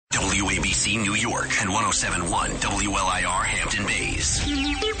WABC New York and 107.1 WLIR Hampton Bays.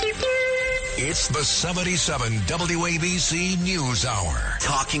 It's the 77 WABC News Hour.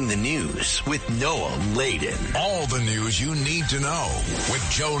 Talking the news with Noam, Laden. All the news you need to know with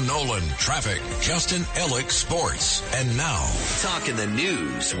Joe Nolan, traffic, Justin Ellick, sports. And now, Talking the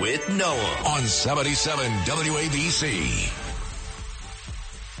news with Noam on 77 WABC.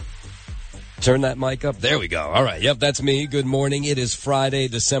 Turn that mic up. There we go. All right. Yep, that's me. Good morning. It is Friday,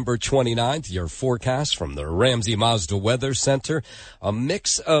 December 29th. Your forecast from the Ramsey Mazda Weather Center. A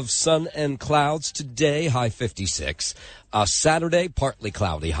mix of sun and clouds today, high 56. Saturday, partly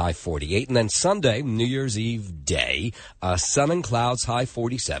cloudy, high 48. And then Sunday, New Year's Eve day, sun and clouds, high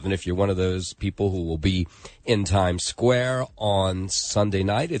 47. If you're one of those people who will be in Times Square on Sunday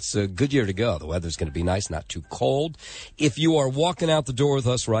night, it's a good year to go. The weather's going to be nice, not too cold. If you are walking out the door with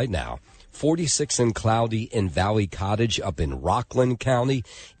us right now, 46 and cloudy in Valley Cottage up in Rockland County.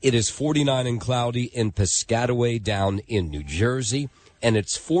 It is 49 and cloudy in Piscataway down in New Jersey. And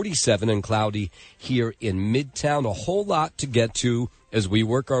it's 47 and cloudy here in Midtown. A whole lot to get to as we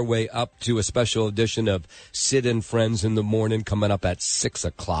work our way up to a special edition of Sid and Friends in the Morning coming up at 6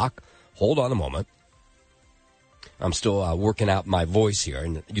 o'clock. Hold on a moment. I'm still working out my voice here,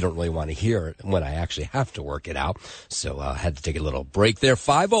 and you don't really want to hear it when I actually have to work it out. So I had to take a little break there.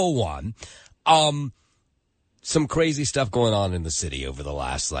 5:01. Some crazy stuff going on in the city over the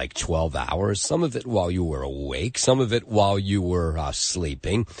last, 12 hours. Some of it while you were awake. Some of it while you were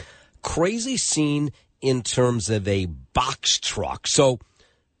sleeping. Crazy scene in terms of a box truck. So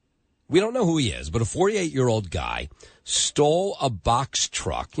we don't know who he is, but a 48-year-old guy stole a box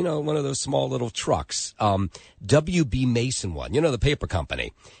truck, one of those small little trucks, WB Mason one, the paper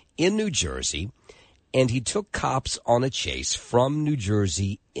company, in New Jersey, and he took cops on a chase from New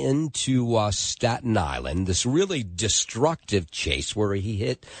Jersey into Staten Island, this really destructive chase where he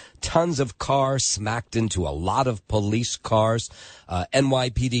hit tons of cars, smacked into a lot of police cars.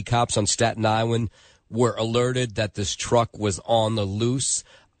 NYPD cops on Staten Island were alerted that this truck was on the loose.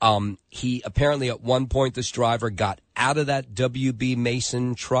 He apparently at one point, this driver got out of that WB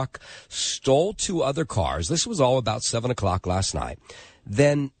Mason truck, stole two other cars. This was all about 7 o'clock last night.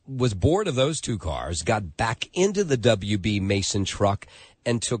 Then was bored of those two cars, got back into the WB Mason truck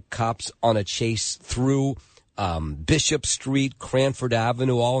and took cops on a chase through Bishop Street, Cranford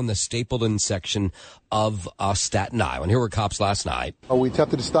Avenue, all in the Stapleton section of Staten Island. Here were cops last night. We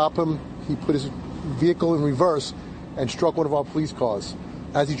attempted to stop him. He put his vehicle in reverse and struck one of our police cars.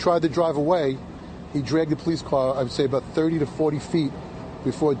 As he tried to drive away, he dragged the police car, I would say, about 30 to 40 feet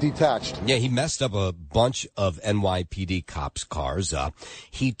before it detached. Yeah, he messed up a bunch of NYPD cops' cars.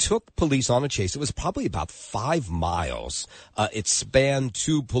 He took police on a chase. It was probably about 5 miles. It spanned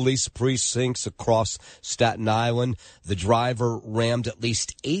 2 police precincts across Staten Island. The driver rammed at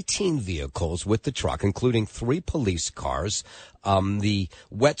least 18 vehicles with the truck, including 3 police cars. The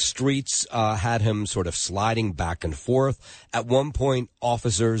wet streets had him sort of sliding back and forth. At one point,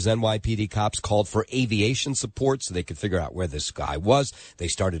 officers, NYPD cops, called for aviation support so they could figure out where this guy was. They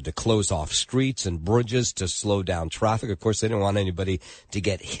started to close off streets and bridges to slow down traffic. Of course, they didn't want anybody to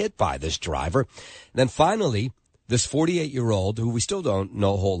get hit by this driver. Then finally, this 48-year-old, who we still don't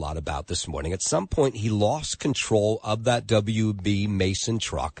know a whole lot about this morning, at some point he lost control of that WB Mason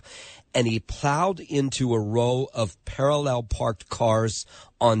truck, and he plowed into a row of parallel parked cars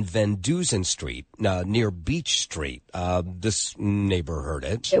on Van Dusen Street, near Beach Street. This neighbor heard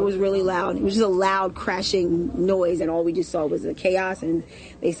it. It was really loud. It was just a loud crashing noise, and all we just saw was the chaos, and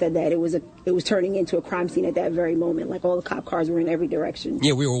they said that it was turning into a crime scene at that very moment. Like, all the cop cars were in every direction.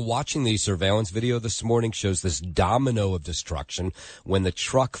 Yeah, we were watching the surveillance video this morning, shows this domino of destruction when the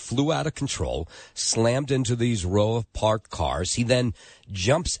truck flew out of control, slammed into these row of parked cars. He then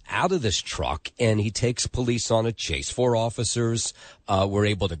jumps out of this truck, and he takes police on a chase. 4 officers were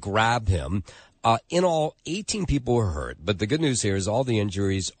able to grab him. In all, 18 people were hurt. But the good news here is all the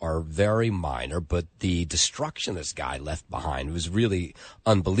injuries are very minor, but the destruction this guy left behind was really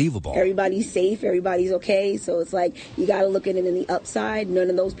unbelievable. Everybody's safe. Everybody's okay. So it's like you got to look at it in the upside. None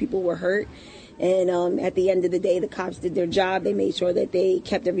of those people were hurt. And at the end of the day, the cops did their job. They made sure that they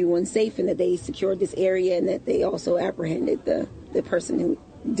kept everyone safe and that they secured this area and that they also apprehended the person who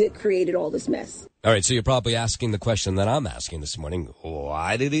created all this mess. All right, so you're probably asking the question that I'm asking this morning.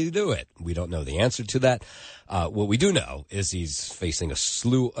 Why did he do it? We don't know the answer to that. What we do know is he's facing a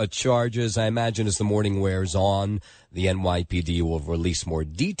slew of charges. I imagine as the morning wears on, the NYPD will release more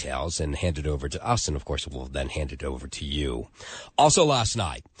details and hand it over to us, and of course we'll then hand it over to you. Also last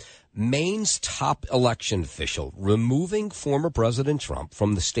night, Maine's top election official removing former President Trump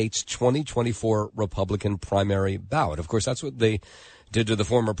from the state's 2024 Republican primary ballot. Of course, that's what they did to the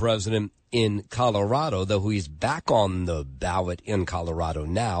former president in Colorado, though he's back on the ballot in Colorado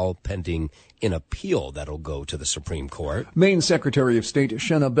now, pending an appeal that'll go to the Supreme Court. Maine Secretary of State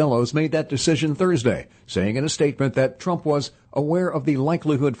Shenna Bellows made that decision Thursday, saying in a statement that Trump was aware of the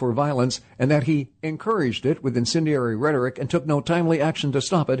likelihood for violence and that he encouraged it with incendiary rhetoric and took no timely action to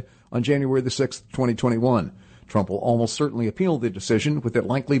stop it on January the 6th, 2021. Trump will almost certainly appeal the decision, with it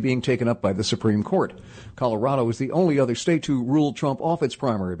likely being taken up by the Supreme Court. Colorado is the only other state to rule Trump off its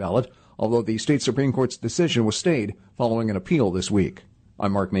primary ballot, although the state Supreme Court's decision was stayed following an appeal this week.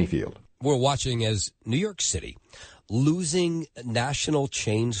 I'm Mark Mayfield. We're watching as New York City losing national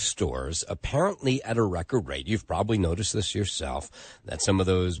chain stores, apparently at a record rate. You've probably noticed this yourself, that some of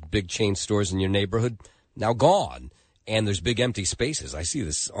those big chain stores in your neighborhood now gone. And there's big empty spaces. I see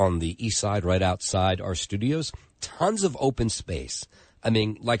this on the east side, right outside our studios. Tons of open space. I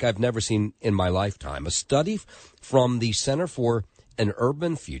mean, like I've never seen in my lifetime. A study from the Center for an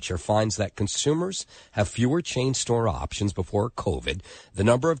Urban Future finds that consumers have fewer chain store options before COVID. The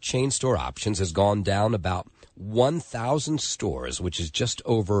number of chain store options has gone down about 1,000 stores, which is just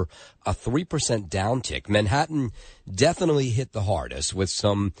over a 3% downtick. Manhattan definitely hit the hardest, with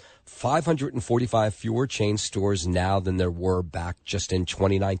some 545 fewer chain stores now than there were back just in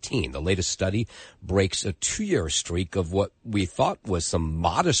 2019. The latest study breaks a 2-year streak of what we thought was some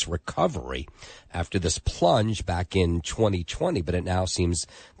modest recovery after this plunge back in 2020, but it now seems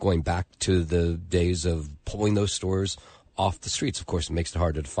going back to the days of pulling those stores off the streets. Of course, it makes it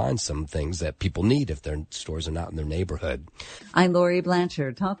harder to find some things that people need if their stores are not in their neighborhood. I'm Lori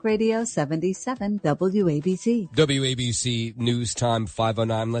Blanchard, Talk Radio 77 WABC. WABC News Time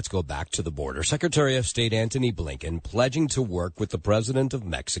 5:09. Let's go back to the border. Secretary of State Antony Blinken pledging to work with the president of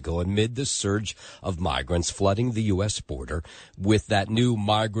Mexico amid the surge of migrants flooding the U.S. border, with that new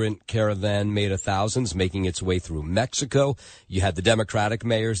migrant caravan made of thousands making its way through Mexico. You had the Democratic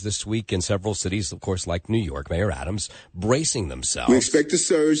mayors this week in several cities, of course, like New York, Mayor Adams, bracing themselves. We expect the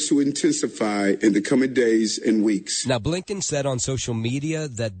surge to intensify in the coming days and weeks. Now, Blinken said on social media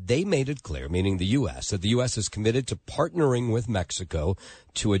that they made it clear, meaning the U.S., that the U.S. is committed to partnering with Mexico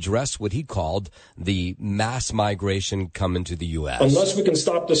to address what he called the mass migration coming to the U.S. Unless we can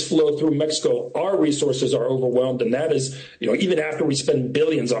stop this flow through Mexico, our resources are overwhelmed, and that is, even after we spend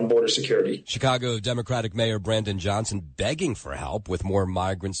billions on border security. Chicago Democratic Mayor Brandon Johnson begging for help with more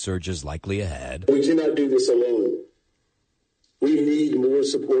migrant surges likely ahead. We cannot do this alone. We need more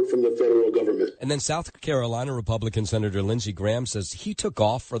support from the federal government. And then South Carolina Republican Senator Lindsey Graham says he took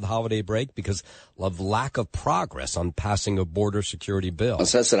off for the holiday break because of lack of progress on passing a border security bill.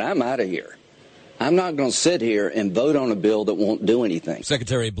 So I said, I'm out of here. I'm not going to sit here and vote on a bill that won't do anything.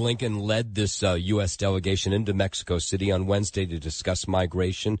 Secretary Blinken led this U.S. delegation into Mexico City on Wednesday to discuss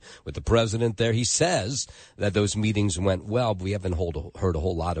migration with the president there. He says that those meetings went well, but we haven't heard a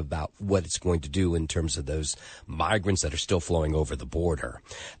whole lot about what it's going to do in terms of those migrants that are still flowing over the border.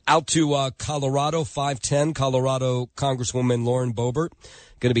 Out to Colorado, 510, Colorado Congresswoman Lauren Boebert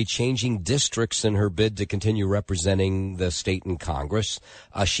going to be changing districts in her bid to continue representing the state in Congress.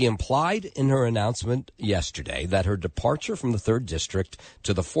 She implied in her announcement yesterday that her departure from the 3rd District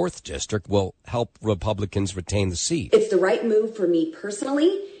to the 4th District will help Republicans retain the seat. It's the right move for me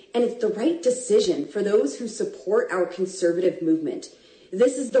personally, and it's the right decision for those who support our conservative movement.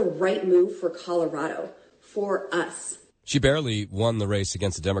 This is the right move for Colorado, for us. She barely won the race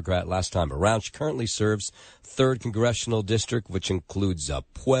against a Democrat last time around. She currently serves 3rd Congressional District, which includes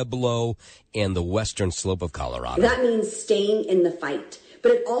Pueblo and the western slope of Colorado. That means staying in the fight.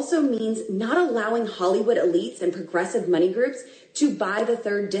 But it also means not allowing Hollywood elites and progressive money groups to buy the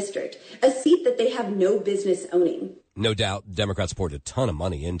 3rd District, a seat that they have no business owning. No doubt Democrats poured a ton of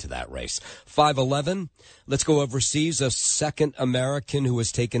money into that race. 5:11, let's go overseas. A second American who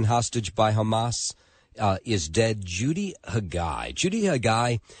was taken hostage by Hamas is dead. Judy Haggai. Judy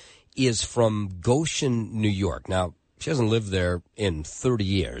Haggai is from Goshen, New York. Now, she hasn't lived there in 30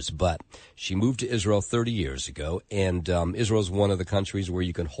 years, but she moved to Israel 30 years ago, and Israel is one of the countries where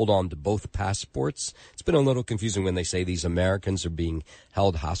you can hold on to both passports. It's been a little confusing when they say these Americans are being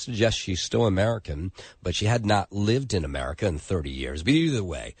held hostage. Yes, she's still American, but she had not lived in America in 30 years. But either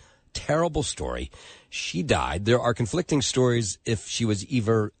way, terrible story. She died. There are conflicting stories if she was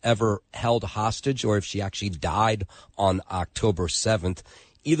ever held hostage or if she actually died on October 7th.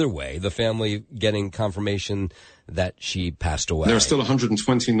 Either way, the family getting confirmation that she passed away. There are still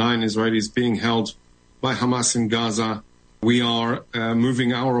 129 Israelis being held by Hamas in Gaza. We are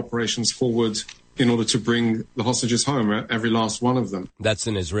moving our operations forward in order to bring the hostages home, every last one of them. That's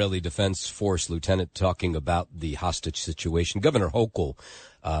an Israeli Defense Force lieutenant talking about the hostage situation. Governor Hochul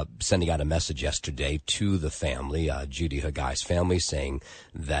sending out a message yesterday to the family, Judy Hagai's family, saying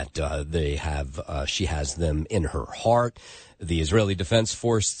that she has them in her heart. The Israeli Defense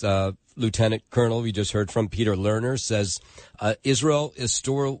Force Lieutenant Colonel we just heard from, Peter Lerner, says Israel is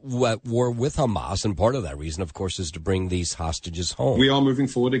still at war with Hamas, and part of that reason, of course, is to bring these hostages home. We are moving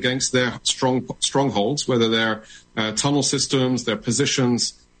forward against their strongholds, whether they're tunnel systems, their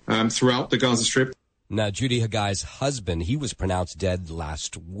positions throughout the Gaza Strip. Now, Judy Hagai's husband, he was pronounced dead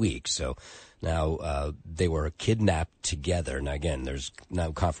last week, so now they were kidnapped together. Now, again, there's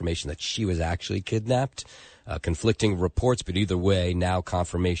no confirmation that she was actually kidnapped. Conflicting reports, but either way, now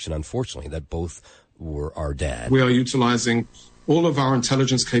confirmation, unfortunately, that both are dead. We are utilizing all of our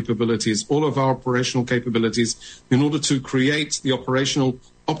intelligence capabilities, all of our operational capabilities, in order to create the operational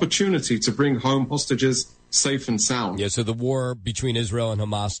opportunity to bring home hostages safe and sound. Yeah, so the war between Israel and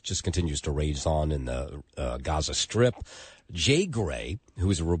Hamas just continues to rage on in the Gaza Strip. Jay Gray,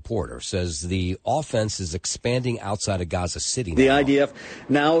 who is a reporter, says the offense is expanding outside of Gaza City now. The IDF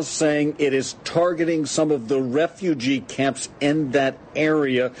now saying it is targeting some of the refugee camps in that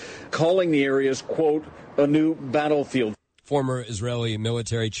area, calling the areas, quote, a new battlefield. Former Israeli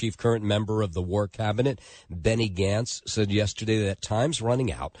military chief, current member of the war cabinet, Benny Gantz, said yesterday that time's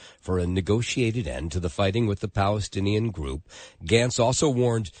running out for a negotiated end to the fighting with the Palestinian group. Gantz also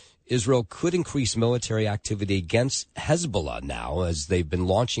warned Israel could increase military activity against Hezbollah now, as they've been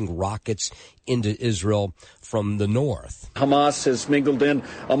launching rockets into Israel from the north. Hamas has mingled in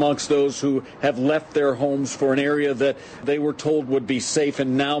amongst those who have left their homes for an area that they were told would be safe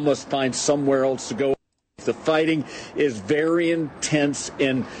and now must find somewhere else to go. The fighting is very intense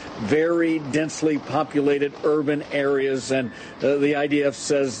in very densely populated urban areas, and the IDF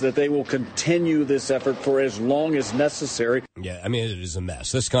says that they will continue this effort for as long as necessary. Yeah, I mean, it is a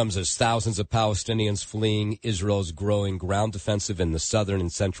mess. This comes as thousands of Palestinians fleeing Israel's growing ground offensive in the southern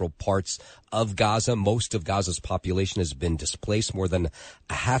and central parts of Gaza. Most of Gaza's population has been displaced. More than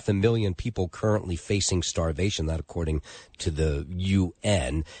 500,000 people currently facing starvation, that according to the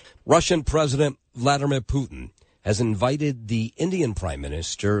UN. Russian President Vladimir Putin has invited the Indian Prime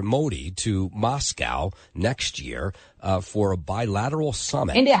Minister Modi to Moscow next year for a bilateral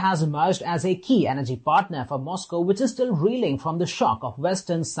summit. India has emerged as a key energy partner for Moscow, which is still reeling from the shock of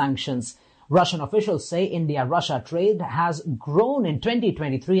Western sanctions. Russian officials say India-Russia trade has grown in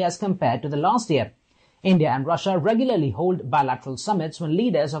 2023 as compared to the last year. India and Russia regularly hold bilateral summits when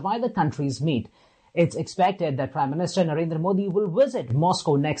leaders of either countries meet. It's expected that Prime Minister Narendra Modi will visit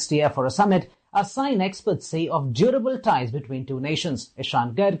Moscow next year for a summit, a sign experts say of durable ties between two nations.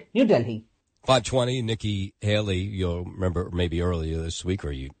 Ishan Garg, New Delhi. 5:20, Nikki Haley, you'll remember maybe earlier this week,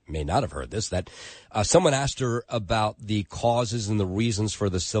 or you may not have heard this, that someone asked her about the causes and the reasons for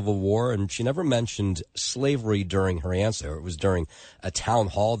the Civil War, and she never mentioned slavery during her answer. It was during a town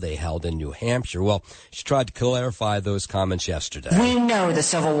hall they held in New Hampshire. Well, she tried to clarify those comments yesterday. We know the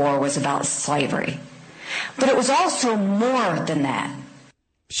Civil War was about slavery, but it was also more than that.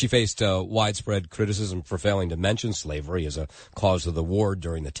 She faced widespread criticism for failing to mention slavery as a cause of the war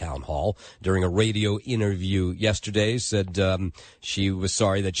during the town hall. During a radio interview yesterday, said she was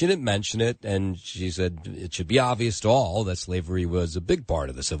sorry that she didn't mention it, and she said it should be obvious to all that slavery was a big part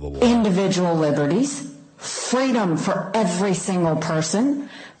of the Civil War. Individual liberties, freedom for every single person,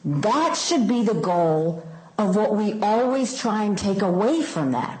 that should be the goal of what we always try and take away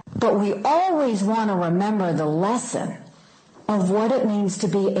from that. But we always want to remember the lesson of what it means to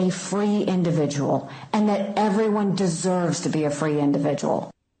be a free individual, and that everyone deserves to be a free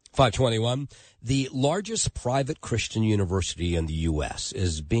individual. 5:21. The largest private Christian university in the U.S.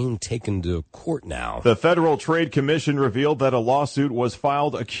 is being taken to court now. The Federal Trade Commission revealed that a lawsuit was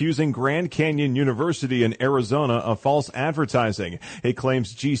filed accusing Grand Canyon University in Arizona of false advertising. It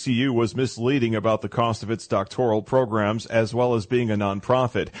claims GCU was misleading about the cost of its doctoral programs, as well as being a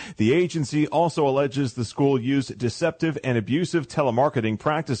nonprofit. The agency also alleges the school used deceptive and abusive telemarketing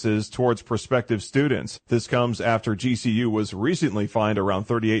practices towards prospective students. This comes after GCU was recently fined around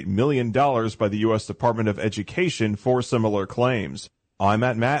 $38 million by the U.S. Department of Education for similar claims. I'm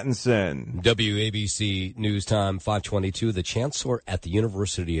Matt Mattinson. WABC News Time 5:22. The chancellor at the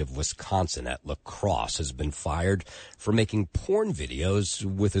University of Wisconsin at La Crosse has been fired for making porn videos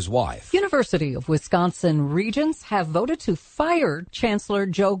with his wife. University of Wisconsin regents have voted to fire Chancellor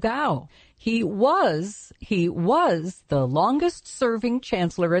Joe Gao. He was the longest serving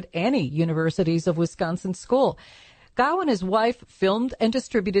chancellor at any Universities of Wisconsin school. Gao and his wife filmed and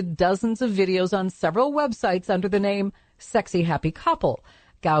distributed dozens of videos on several websites under the name Sexy Happy Couple.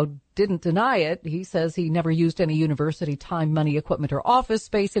 Gao didn't deny it. He says he never used any university time, money, equipment, or office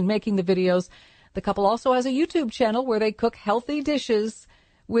space in making the videos. The couple also has a YouTube channel where they cook healthy dishes.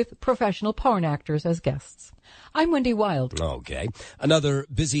 with professional porn actors as guests. I'm Wendy Wild. Okay. Another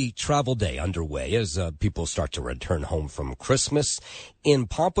busy travel day underway as people start to return home from Christmas. In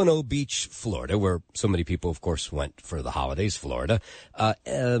Pompano Beach, Florida, where so many people, of course, went for the holidays, Florida,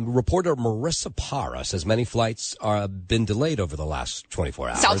 reporter Marissa Parra says many flights have been delayed over the last 24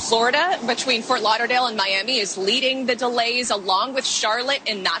 hours. South Florida, between Fort Lauderdale and Miami, is leading the delays, along with Charlotte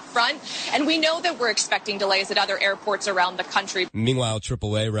in that front. And we know that we're expecting delays at other airports around the country. Meanwhile,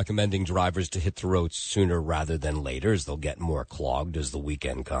 AAA recommending drivers to hit the road sooner rather than later, as they'll get more clogged as the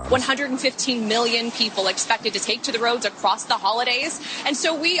weekend comes. 115 million people expected to take to the roads across the holidays. And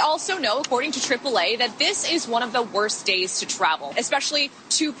so we also know, according to AAA, that this is one of the worst days to travel, especially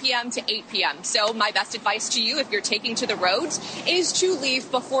 2 p.m. to 8 p.m. So my best advice to you, if you're taking to the roads, is to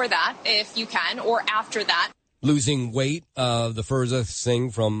leave before that, if you can, or after that. Losing weight, the furthest thing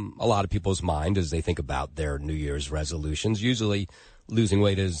from a lot of people's mind as they think about their New Year's resolutions. Usually losing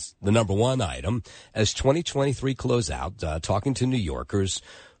weight is the number one item. As 2023 close out, talking to New Yorkers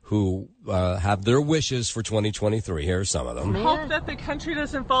who have their wishes for 2023. Here are some of them. Hope that the country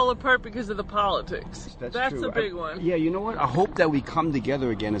doesn't fall apart because of the politics. That's a big one. Yeah, you know what? I hope that we come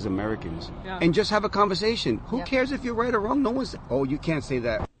together again as Americans and just have a conversation. Who cares if you're right or wrong? No one's, oh, you can't say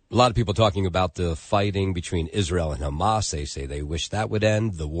that. A lot of people talking about the fighting between Israel and Hamas. They say they wish that would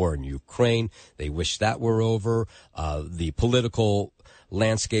end. The war in Ukraine, they wish that were over. The political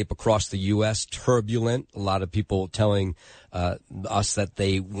landscape across the U.S., turbulent. A lot of people telling us that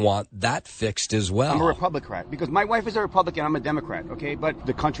they want that fixed as well. I'm a Republican because my wife is a Republican. I'm a Democrat, okay? But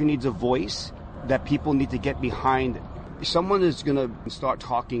the country needs a voice that people need to get behind. Someone is going to start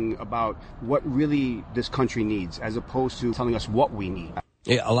talking about what really this country needs as opposed to telling us what we need.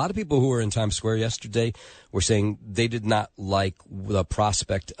 Yeah, a lot of people who were in Times Square yesterday were saying they did not like the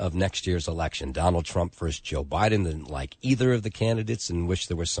prospect of next year's election. Donald Trump versus Joe Biden, didn't like either of the candidates and wished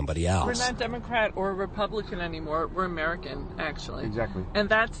there was somebody else. We're not Democrat or Republican anymore. We're American, actually. Exactly. And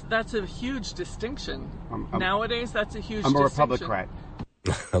that's a huge distinction. Nowadays, that's a huge distinction. I'm a Republican.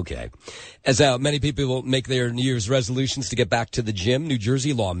 Okay. As many people will make their New Year's resolutions to get back to the gym, New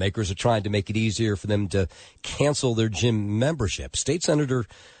Jersey lawmakers are trying to make it easier for them to cancel their gym membership. State Senator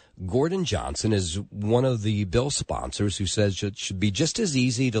Gordon Johnson is one of the bill sponsors who says it should be just as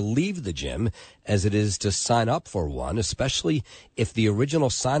easy to leave the gym as it is to sign up for one, especially if the original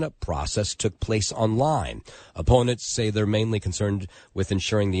sign-up process took place online. Opponents say they're mainly concerned with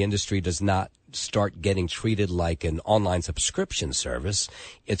ensuring the industry does not start getting treated like an online subscription service.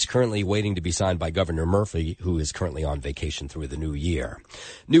 It's currently waiting to be signed by Governor Murphy, who is currently on vacation through the new year.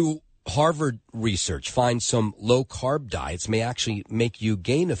 New Harvard research finds some low-carb diets may actually make you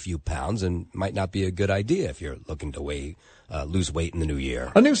gain a few pounds and might not be a good idea if you're looking to lose weight in the new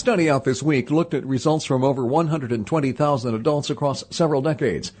year. A new study out this week looked at results from over 120,000 adults across several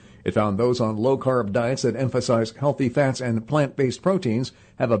decades. It found those on low-carb diets that emphasize healthy fats and plant-based proteins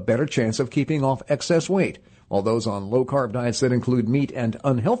have a better chance of keeping off excess weight, while those on low-carb diets that include meat and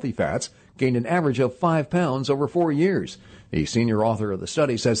unhealthy fats gained an average of 5 pounds over 4 years. The senior author of the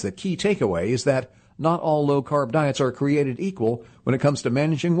study says the key takeaway is that not all low-carb diets are created equal when it comes to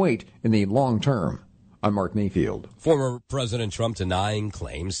managing weight in the long term. I'm Mark Mayfield. Former President Trump denying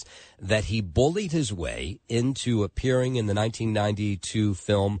claims that he bullied his way into appearing in the 1992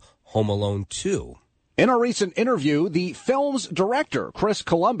 film Home Alone 2. In a recent interview, the film's director, Chris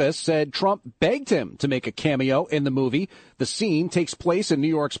Columbus, said Trump begged him to make a cameo in the movie. The scene takes place in New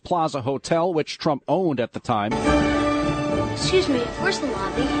York's Plaza Hotel, which Trump owned at the time. Excuse me, where's the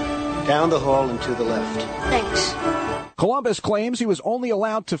lobby? Down the hall and to the left. Thanks. Columbus claims he was only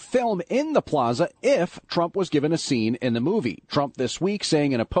allowed to film in the plaza if Trump was given a scene in the movie. Trump this week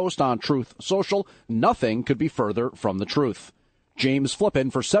saying in a post on Truth Social, nothing could be further from the truth. James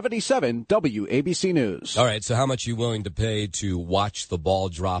Flippin for 77 WABC News. All right, so how much are you willing to pay to watch the ball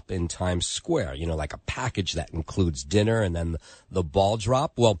drop in Times Square? You know, like a package that includes dinner and then the ball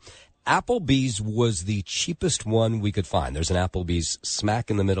drop? Well, Applebee's was the cheapest one we could find. There's an Applebee's smack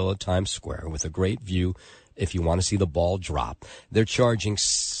in the middle of Times Square with a great view if you want to see the ball drop. They're charging,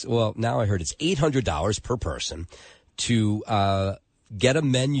 well, now I heard it's $800 per person to get a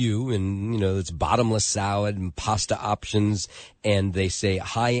menu, and, you know, it's bottomless salad and pasta options, and they say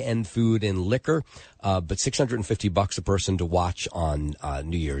high-end food and liquor, but $650 a person to watch on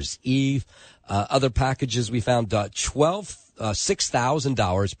New Year's Eve. Other packages we found,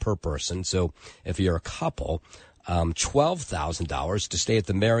 $6,000 per person. So if you're a couple, $12,000 to stay at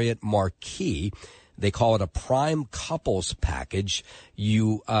the Marriott Marquis. They call it a prime couples package.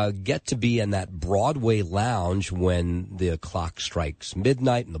 You get to be in that Broadway lounge when the clock strikes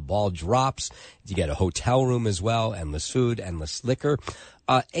midnight and the ball drops. You get a hotel room as well, endless food, endless liquor.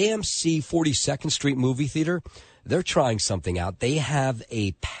 AMC 42nd Street Movie Theater, they're trying something out. They have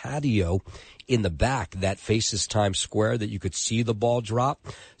a patio in the back that faces Times Square that you could see the ball drop.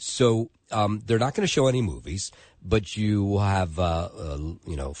 So they're not going to show any movies, but you have open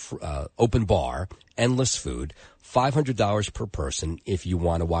bar, endless food, $500 per person if you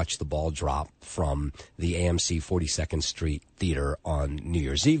want to watch the ball drop from the AMC 42nd Street Theater on New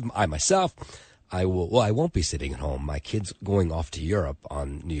Year's Eve. I myself, I won't be sitting at home. My kid's going off to Europe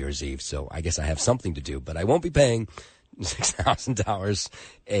on New Year's Eve, so I guess I have something to do, but I won't be paying $6,000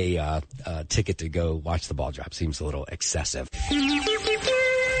 a ticket to go watch the ball drop. Seems a little excessive.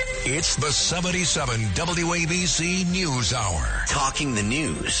 It's the 77 WABC News Hour. Talking the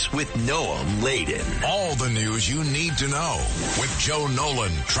news with Noam, Laden. All the news you need to know with Joe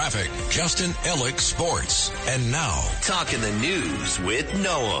Nolan, traffic, Justin Ellick, sports. And now, Talking the News with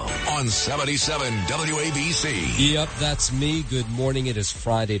Noam on 77 WABC. Yep, that's me. Good morning. It is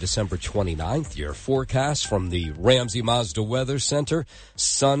Friday, December 29th. Your forecast from the Ramsey Mazda Weather Center.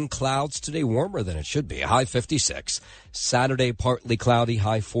 Sun, clouds today, warmer than it should be. High 56. Saturday, partly cloudy,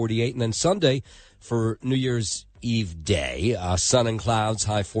 high 48. And then Sunday for New Year's Eve day, sun and clouds,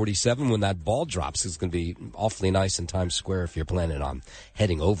 high 47. When that ball drops, it's going to be awfully nice in Times Square if you're planning on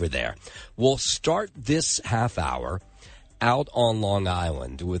heading over there. We'll start this half hour out on Long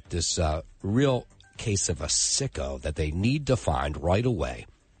Island with this real case of a sicko that they need to find right away.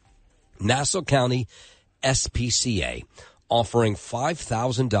 Nassau County SPCA offering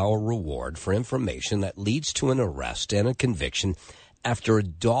 $5,000 reward for information that leads to an arrest and a conviction after a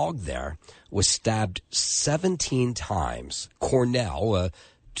dog there was stabbed 17 times. Cornell, a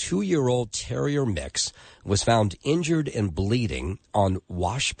 2-year-old terrier mix, was found injured and bleeding on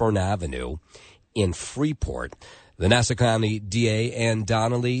Washburn Avenue in Freeport. The Nassau County DA, Ann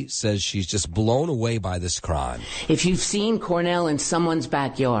Donnelly, says she's just blown away by this crime. If you've seen Cornell in someone's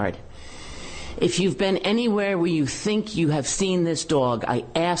backyard, if you've been anywhere where you think you have seen this dog, I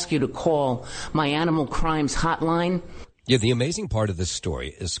ask you to call my animal crimes hotline. Yeah, the amazing part of this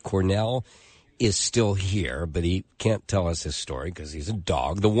story is Cornell is still here, but he can't tell us his story because he's a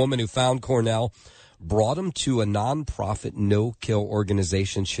dog. The woman who found Cornell brought him to a nonprofit no-kill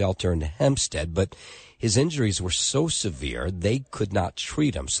organization shelter in Hempstead, but his injuries were so severe they could not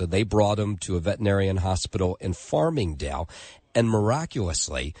treat him, so they brought him to a veterinarian hospital in Farmingdale. And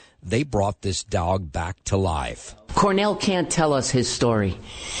miraculously, they brought this dog back to life. Cornell can't tell us his story.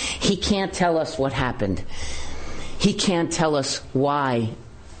 He can't tell us what happened. He can't tell us why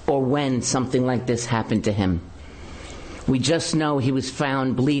or when something like this happened to him. We just know he was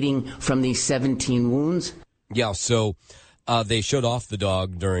found bleeding from these 17 wounds. Yeah, so they showed off the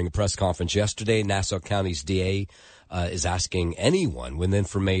dog during a press conference yesterday. Nassau County's DA is asking anyone with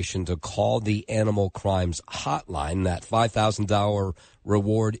information to call the Animal Crimes Hotline. That $5,000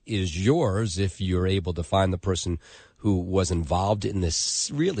 reward is yours if you're able to find the person who was involved in this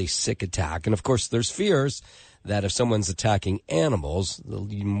really sick attack. And, of course, there's fears that if someone's attacking animals,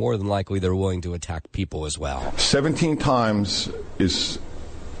 more than likely they're willing to attack people as well. 17 times is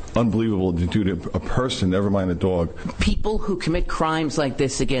unbelievable to do to a person, never mind a dog. People who commit crimes like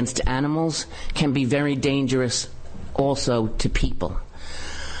this against animals can be very dangerous also to people.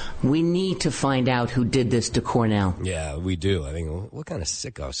 We need to find out who did this to Cornell. Yeah, we do. I mean, what kind of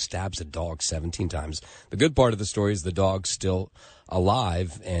sicko stabs a dog 17 times? The good part of the story is the dog's still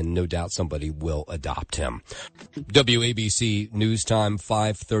alive, and no doubt somebody will adopt him. WABC News Time,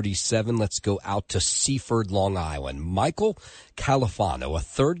 5:37. Let's go out to Seaford, Long Island. Michael Califano, a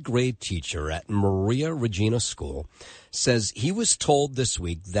third-grade teacher at Maria Regina School, says he was told this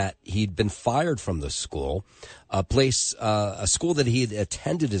week that he'd been fired from the school, a school that he had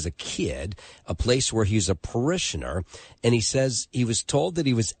attended as a kid, a place where he's a parishioner, and he says he was told that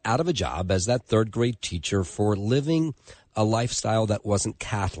he was out of a job as that third-grade teacher for living a lifestyle that wasn't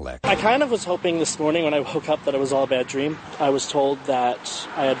Catholic. I kind of was hoping this morning when I woke up that it was all a bad dream. I was told that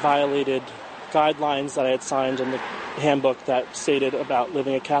I had violated guidelines that I had signed in the handbook that stated about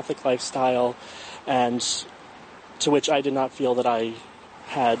living a Catholic lifestyle, and to which I did not feel that I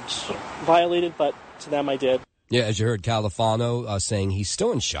had violated, but to them I did. Yeah, as you heard Califano saying he's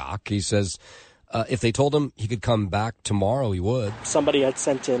still in shock. He says if they told him he could come back tomorrow, he would. Somebody had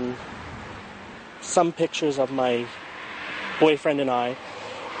sent in some pictures of my boyfriend and I,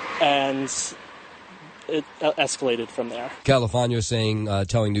 and it escalated from there. Califano saying,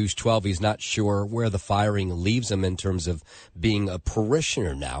 telling News 12 he's not sure where the firing leaves him in terms of being a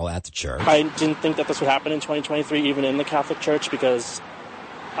parishioner now at the church. I didn't think that this would happen in 2023, even in the Catholic Church, because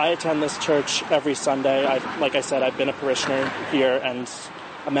I attend this church every Sunday. Like I said, I've been a parishioner here and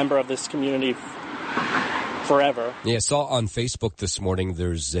a member of this community for forever. Yeah, I saw on Facebook this morning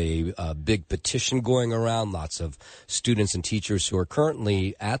there's a big petition going around. Lots of students and teachers who are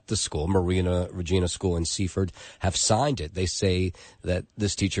currently at the school, Regina School in Seaford, have signed it. They say that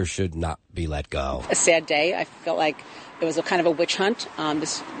this teacher should not be let go. A sad day. I felt like it was a kind of a witch hunt.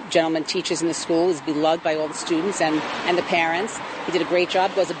 This gentleman teaches in the school, is beloved by all the students and the parents. He did a great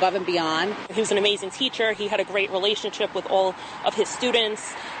job, goes above and beyond. He was an amazing teacher. He had a great relationship with all of his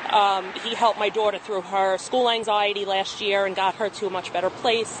students. He helped my daughter through her school anxiety last year and got her to a much better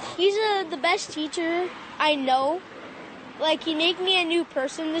place. He's the best teacher I know. Like, he made me a new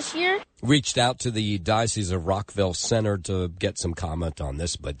person this year. Reached out to the Diocese of Rockville Center to get some comment on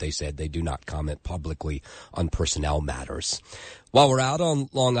this, but they said they do not comment publicly on personnel matters. While we're out on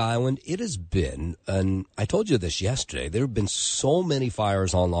Long Island, it has been, and I told you this yesterday, there have been so many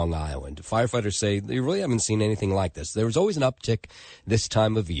fires on Long Island. Firefighters say they really haven't seen anything like this. There was always an uptick this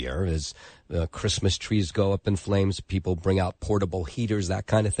time of year as Christmas trees go up in flames, people bring out portable heaters, that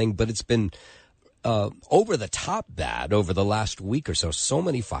kind of thing, but it's been over the top bad over the last week or so. So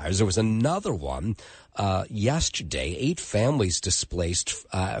many fires. There was another one yesterday. 8 families displaced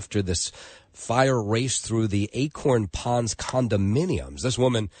after this fire raced through the Acorn Ponds condominiums. This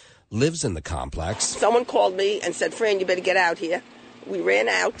woman lives in the complex. Someone called me and said, "Fran, you better get out here." We ran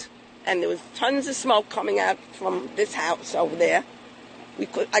out, and there was tons of smoke coming out from this house over there.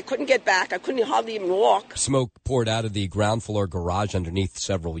 I couldn't get back. I couldn't hardly even walk. Smoke poured out of the ground floor garage underneath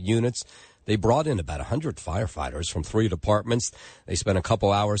several units. They brought in about 100 firefighters from 3 departments. They spent a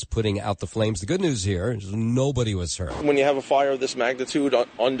couple hours putting out the flames. The good news here is nobody was hurt. When you have a fire of this magnitude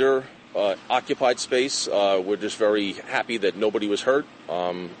under occupied space, we're just very happy that nobody was hurt.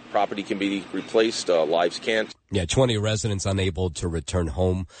 Property can be replaced, lives can't. Yeah, 20 residents unable to return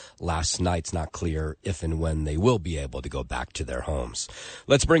home last night. It's not clear if and when they will be able to go back to their homes.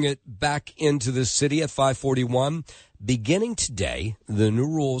 Let's bring it back into the city at 541. Beginning today, the new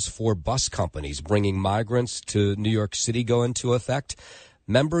rules for bus companies bringing migrants to New York City go into effect.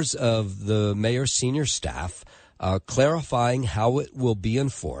 Members of the mayor's senior staff clarifying how it will be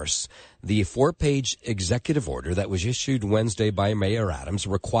enforced. The 4-page executive order that was issued Wednesday by Mayor Adams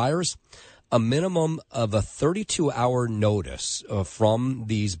requires a minimum of a 32-hour notice from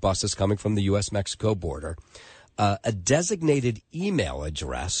these buses coming from the U.S.-Mexico border. A designated email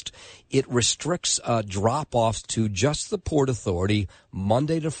address. It restricts drop-offs to just the Port Authority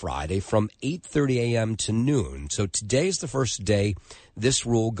Monday to Friday from 8:30 a.m. to noon. So today's the first day this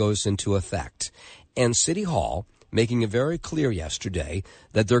rule goes into effect. And City Hall making it very clear yesterday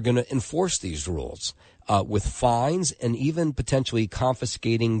that they're going to enforce these rules with fines and even potentially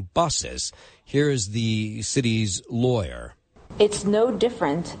confiscating buses. Here is the city's lawyer. It's no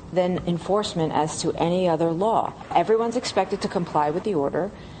different than enforcement as to any other law. Everyone's expected to comply with the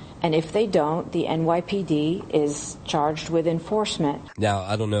order, and if they don't, the NYPD is charged with enforcement. Now,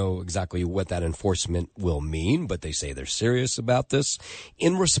 I don't know exactly what that enforcement will mean, but they say they're serious about this.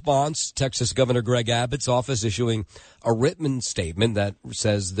 In response, Texas Governor Greg Abbott's office issuing a written statement that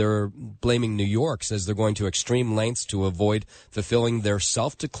says they're blaming New York, says they're going to extreme lengths to avoid fulfilling their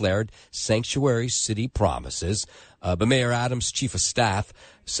self-declared sanctuary city promises. But Mayor Adams' chief of staff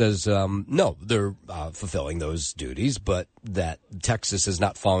says, no, they're fulfilling those duties, but that Texas is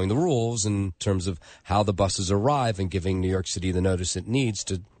not following the rules in terms of how the buses arrive and giving New York City the notice it needs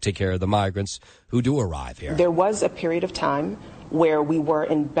to take care of the migrants who do arrive here. There was a period of time where we were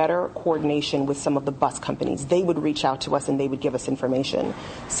in better coordination with some of the bus companies. They would reach out to us and they would give us information.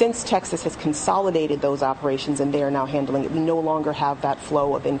 Since Texas has consolidated those operations and they are now handling it, we no longer have that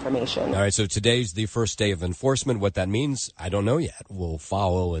flow of information. All right, so today's the first day of enforcement. What that means, I don't know yet. We'll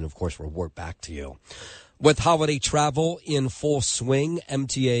follow and, of course, report back to you. With holiday travel in full swing,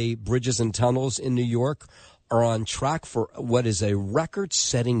 MTA bridges and tunnels in New York are on track for what is a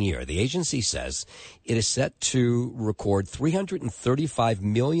record-setting year. The agency says it is set to record 335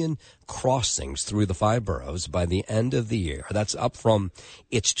 million crossings through the 5 boroughs by the end of the year. That's up from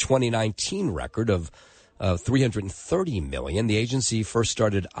its 2019 record of 330 million. The agency first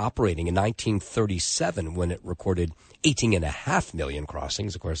started operating in 1937 when it recorded 18.5 million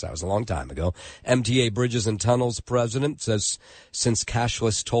crossings. Of course, that was a long time ago. MTA Bridges and Tunnels president says since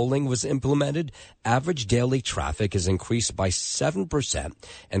cashless tolling was implemented, average daily traffic has increased by 7%,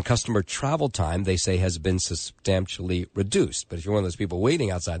 and customer travel time, they say, has been substantially reduced. But if you're one of those people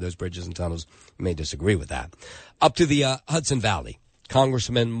waiting outside those bridges and tunnels, you may disagree with that. Up to the Hudson Valley.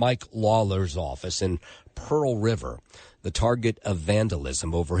 Congressman Mike Lawler's office in Pearl River, the target of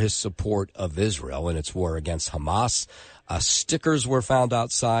vandalism over his support of Israel in its war against Hamas. Stickers were found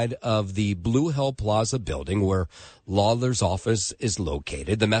outside of the Blue Hill Plaza building where Lawler's office is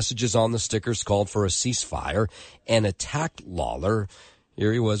located. The messages on the stickers called for a ceasefire and attacked Lawler.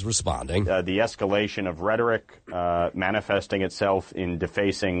 Here he was responding. The escalation of rhetoric manifesting itself in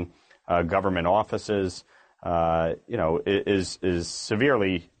defacing government offices, is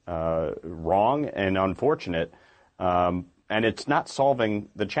severely wrong and unfortunate. And it's not solving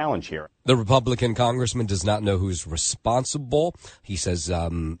the challenge here. The Republican congressman does not know who's responsible. He says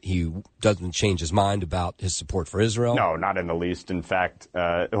he doesn't change his mind about his support for Israel. No, not in the least. In fact,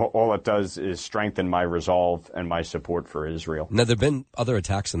 all it does is strengthen my resolve and my support for Israel. Now, there have been other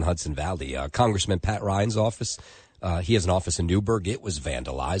attacks in the Hudson Valley. Congressman Pat Ryan's office, he has an office in Newburgh. It was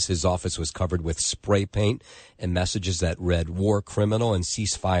vandalized. His office was covered with spray paint and messages that read "War Criminal" and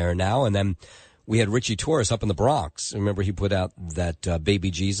 "Ceasefire Now." And then we had Richie Torres up in the Bronx. Remember, he put out that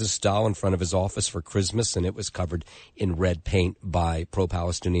baby Jesus doll in front of his office for Christmas, and it was covered in red paint by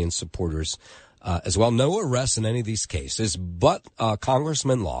pro-Palestinian supporters as well. No arrests in any of these cases, but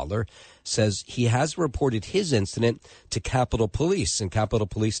Congressman Lawler says he has reported his incident to Capitol Police, and Capitol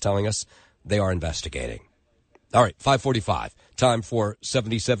Police telling us they are investigating. All right, 5:45. Time for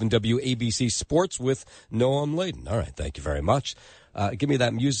 77 WABC Sports with Noam Laden. All right, thank you very much. Give me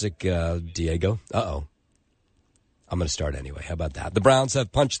that music, Diego. Uh-oh. I'm going to start anyway. How about that? The Browns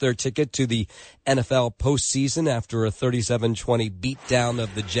have punched their ticket to the NFL postseason after a 37-20 beatdown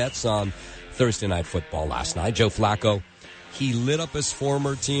of the Jets on Thursday Night Football last night. Joe Flacco, he lit up his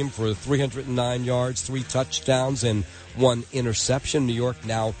former team for 309 yards, 3 touchdowns, and 1 interception. New York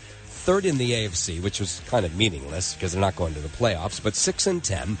now third in the AFC, which was kind of meaningless because they're not going to the playoffs, but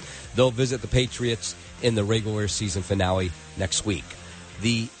 6-10. They'll visit the Patriots in the regular season finale next week.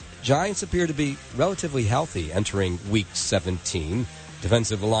 The Giants appear to be relatively healthy entering Week 17.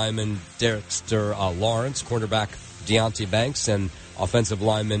 Defensive lineman Dexter Lawrence, cornerback Deonte Banks, and offensive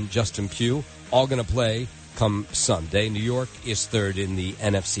lineman Justin Pugh all going to play come Sunday. New York is third in the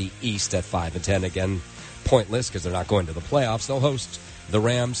NFC East at 5-10. Again, pointless because they're not going to the playoffs. They'll host the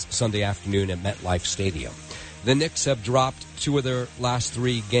Rams Sunday afternoon at MetLife Stadium. The Knicks have dropped 2 of their last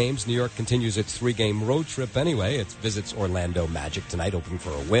 3 games. New York continues its 3-game road trip anyway. It visits Orlando Magic tonight, hoping for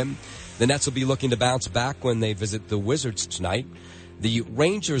a win. The Nets will be looking to bounce back when they visit the Wizards tonight. The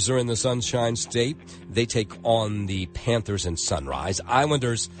Rangers are in the Sunshine State. They take on the Panthers and Sunrise.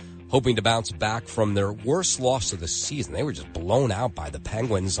 Islanders hoping to bounce back from their worst loss of the season. They were just blown out by the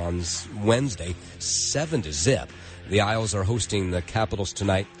Penguins on Wednesday, 7-0. The Isles are hosting the Capitals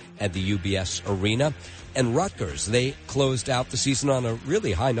tonight at the UBS Arena. And Rutgers, they closed out the season on a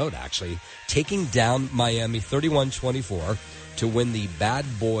really high note, actually, taking down Miami 31-24 to win the Bad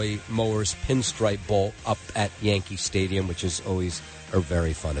Boy Mowers Pinstripe Bowl up at Yankee Stadium, which is always a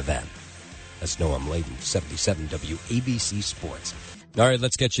very fun event. That's Noam Laden, 77 WABC Sports. All right,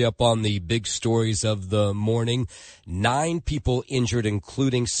 let's get you up on the big stories of the morning. 9 people injured,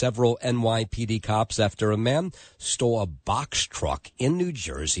 including several NYPD cops, after a man stole a box truck in New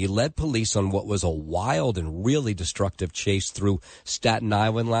Jersey, led police on what was a wild and really destructive chase through Staten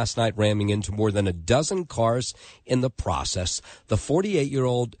Island last night, ramming into more than a dozen cars in the process. The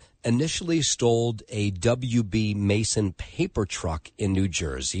 48-year-old initially stole a WB Mason paper truck in New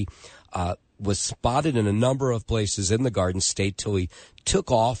Jersey, was spotted in a number of places in the Garden State till he took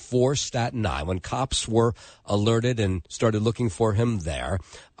off for Staten Island. Cops were alerted and started looking for him there.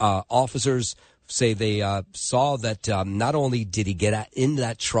 Officers say they saw that not only did he get into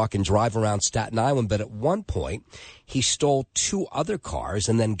that truck and drive around Staten Island, but at one point he stole 2 other cars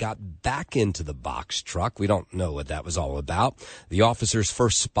and then got back into the box truck. We don't know what that was all about. The officers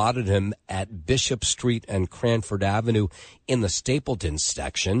first spotted him at Bishop Street and Cranford Avenue in the Stapleton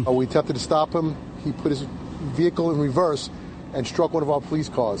section. We attempted to stop him. He put his vehicle in reverse and struck one of our police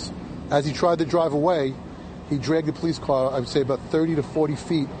cars. As he tried to drive away, he dragged the police car, I would say about 30 to 40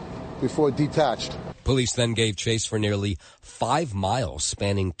 feet before it detached. Police then gave chase for nearly 5 miles,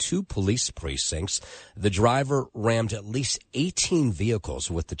 spanning 2 police precincts. The driver rammed at least 18 vehicles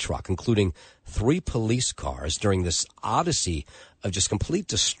with the truck, including 3 police cars, during this odyssey of just complete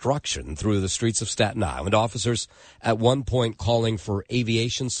destruction through the streets of Staten Island. Officers at one point calling for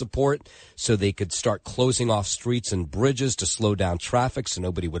aviation support so they could start closing off streets and bridges to slow down traffic so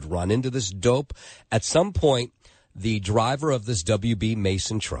nobody would run into this dope. At some point, the driver of this WB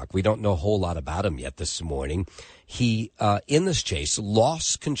Mason truck, we don't know a whole lot about him yet this morning, he, in this chase,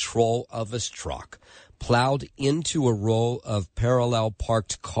 lost control of his truck, plowed into a row of parallel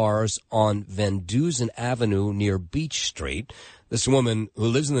parked cars on Van Dusen Avenue near Beach Street. This woman who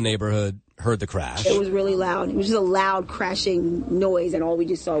lives in the neighborhood heard the crash. It was really loud. It was just a loud crashing noise, and all we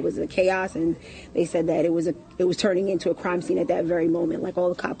just saw was the chaos. And they said that it was turning into a crime scene at that very moment. Like all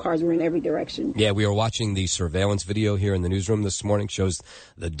the cop cars were in every direction. Yeah, we were watching the surveillance video here in the newsroom this morning. Shows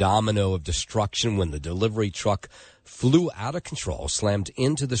the domino of destruction when the delivery truck flew out of control, slammed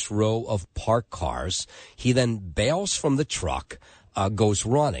into this row of parked cars. He then bails from the truck, goes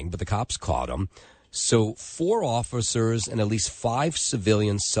running, but the cops caught him. So 4 officers and at least 5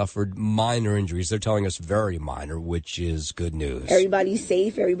 civilians suffered minor injuries. They're telling us very minor, which is good news. Everybody's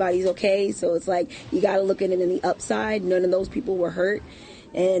safe. Everybody's okay. So it's like you got to look at it in the upside. None of those people were hurt.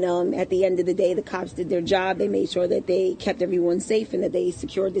 And at the end of the day, the cops did their job. They made sure that they kept everyone safe and that they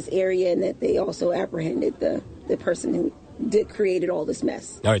secured this area and that they also apprehended the person who created all this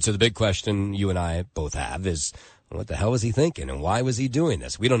mess. All right, so the big question you and I both have is, what the hell was he thinking, and why was he doing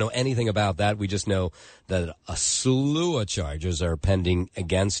this? We don't know anything about that. We just know that a slew of charges are pending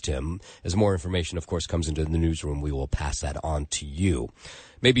against him. As more information, of course, comes into the newsroom, we will pass that on to you.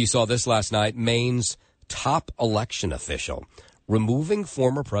 Maybe you saw this last night. Maine's top election official removing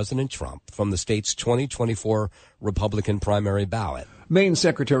former President Trump from the state's 2024 Republican primary ballot. Maine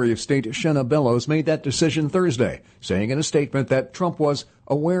Secretary of State Shenna Bellows made that decision Thursday, saying in a statement that Trump was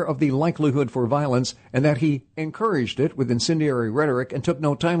aware of the likelihood for violence and that he encouraged it with incendiary rhetoric and took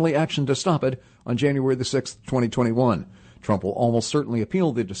no timely action to stop it on January the 6th, 2021. Trump will almost certainly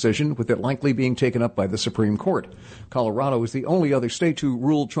appeal the decision, with it likely being taken up by the Supreme Court. Colorado is the only other state to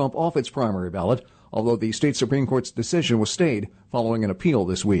rule Trump off its primary ballot, although the state Supreme Court's decision was stayed following an appeal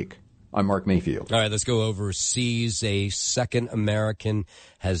this week. I'm Mark Mayfield. All right, let's go overseas. A second American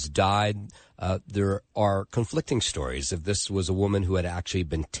has died. There are conflicting stories if this was a woman who had actually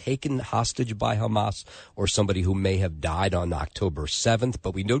been taken hostage by Hamas or somebody who may have died on October 7th,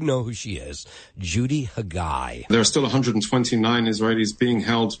 but we don't know who she is. Judy Haggai. There are still 129 Israelis being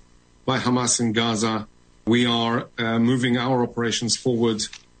held by Hamas in Gaza. We are moving our operations forward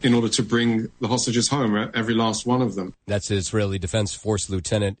in order to bring the hostages home, every last one of them. That's Israeli Defense Force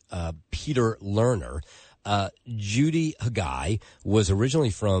Lieutenant Peter Lerner. Judy Haggai was originally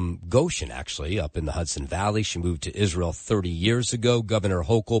from Goshen, actually, up in the Hudson Valley. She moved to Israel 30 years ago. Governor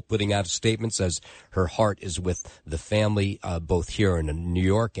Hochul, putting out a statement, says her heart is with the family, both here in New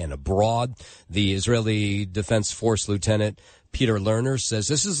York and abroad. The Israeli Defense Force Lieutenant Peter Lerner says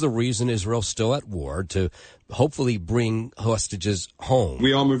this is the reason Israel's still at war, to hopefully bring hostages home.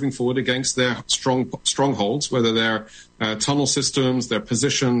 We are moving forward against their strongholds, whether they're tunnel systems, their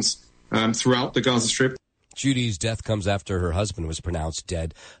positions throughout the Gaza Strip. Judy's death comes after her husband was pronounced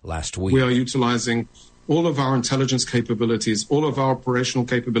dead last week. We are utilizing all of our intelligence capabilities, all of our operational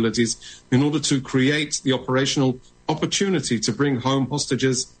capabilities, in order to create the operational opportunity to bring home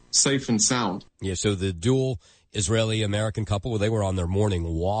hostages safe and sound. Yeah, so the dual Israeli-American couple, they were on their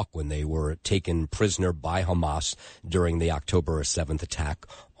morning walk when they were taken prisoner by Hamas during the October 7th attack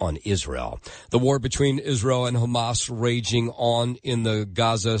on Israel. The war between Israel and Hamas raging on in the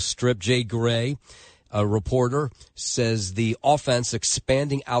Gaza Strip. Jay Gray, a reporter, says the offense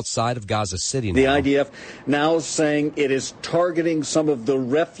expanding outside of Gaza City now. The IDF now saying it is targeting some of the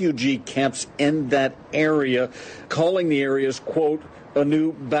refugee camps in that area, calling the areas, quote, a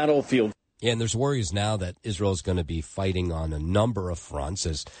new battlefield. Yeah, and there's worries now that Israel is going to be fighting on a number of fronts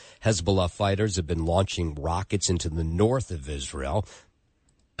as Hezbollah fighters have been launching rockets into the north of Israel.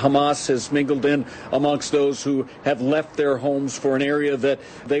 Hamas has mingled in amongst those who have left their homes for an area that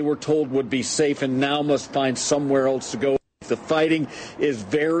they were told would be safe and now must find somewhere else to go. The fighting is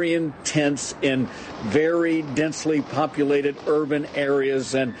very intense in very densely populated urban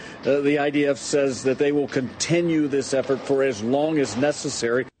areas, and the IDF says that they will continue this effort for as long as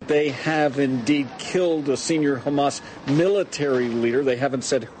necessary. They have indeed killed a senior Hamas military leader. They haven't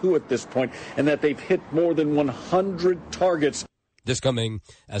said who at this point, and that they've hit more than 100 targets. This coming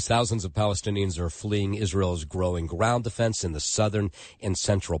as thousands of Palestinians are fleeing Israel's growing ground defense in the southern and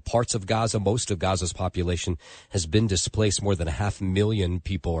central parts of Gaza. Most of Gaza's population has been displaced. More than 500,000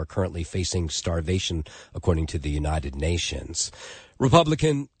 people are currently facing starvation, according to the United Nations.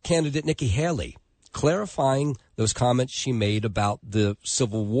 Republican candidate Nikki Haley clarifying those comments she made about the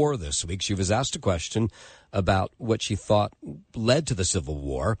Civil War this week. She was asked a question about what she thought led to the Civil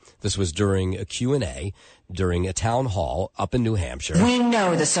War. This was during a Q&A, during a town hall up in New Hampshire. We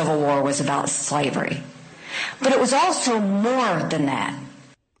know the Civil War was about slavery, but it was also more than that.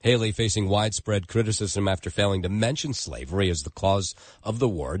 Haley facing widespread criticism after failing to mention slavery as the cause of the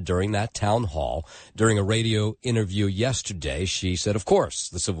war during that town hall. During a radio interview yesterday, she said, of course,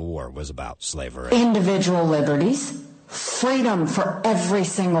 the Civil War was about slavery. Individual liberties, freedom for every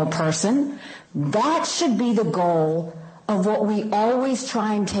single person, that should be the goal of what we always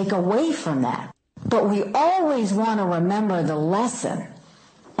try and take away from that. But we always want to remember the lesson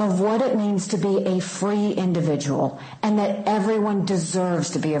of what it means to be a free individual and that everyone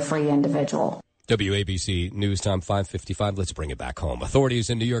deserves to be a free individual. WABC News Time 5:55. Let's bring it back home. Authorities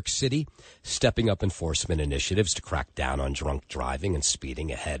in New York City stepping up enforcement initiatives to crack down on drunk driving and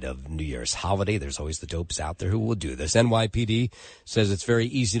speeding ahead of New Year's holiday. There's always the dopes out there who will do this. NYPD says it's very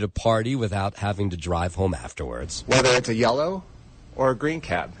easy to party without having to drive home afterwards. Whether it's a yellow or a green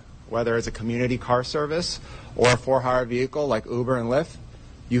cab, whether it's a community car service or a for-hire vehicle like Uber and Lyft,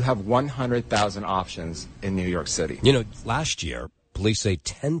 you have 100,000 options in New York City. You know, last year, police say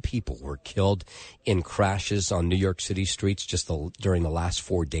 10 people were killed in crashes on New York City streets just during the last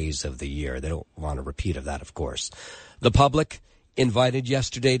 4 days of the year. They don't want a repeat of that, of course. The public invited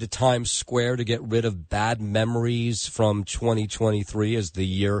yesterday to Times Square to get rid of bad memories from 2023 as the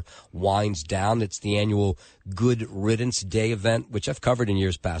year winds down. It's the annual Good Riddance Day event, which I've covered in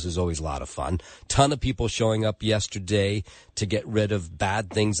years past, is always a lot of fun. Ton of people showing up yesterday to get rid of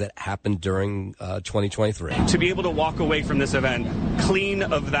bad things that happened during 2023. To be able to walk away from this event clean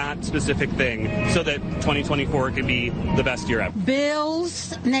of that specific thing so that 2024 can be the best year ever.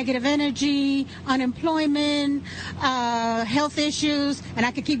 Bills, negative energy, unemployment, health issues, and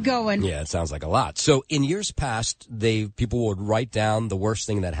I could keep going. Yeah, it sounds like a lot. So in years past, people would write down the worst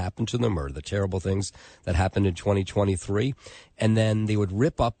thing that happened to them or the terrible things that happened in 2023, and then they would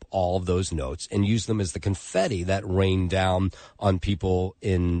rip up all of those notes and use them as the confetti that rained down on people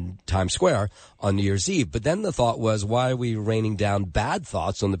in Times Square on New Year's Eve. But then the thought was, why are we raining down bad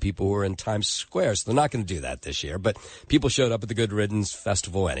thoughts on the people who are in Times Square? So they're not going to do that this year, but people showed up at the Good Riddance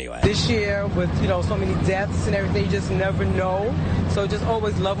Festival anyway. This year, with, so many deaths and everything, you just never know. So just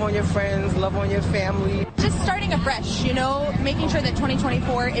always love on your friends, love on your family. Just starting afresh, making sure that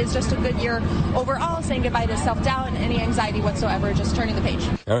 2024 is just a good year overall, saying goodbye to self-doubt and any anxiety whatsoever, just turning the page.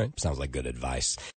 All right, sounds like good advice.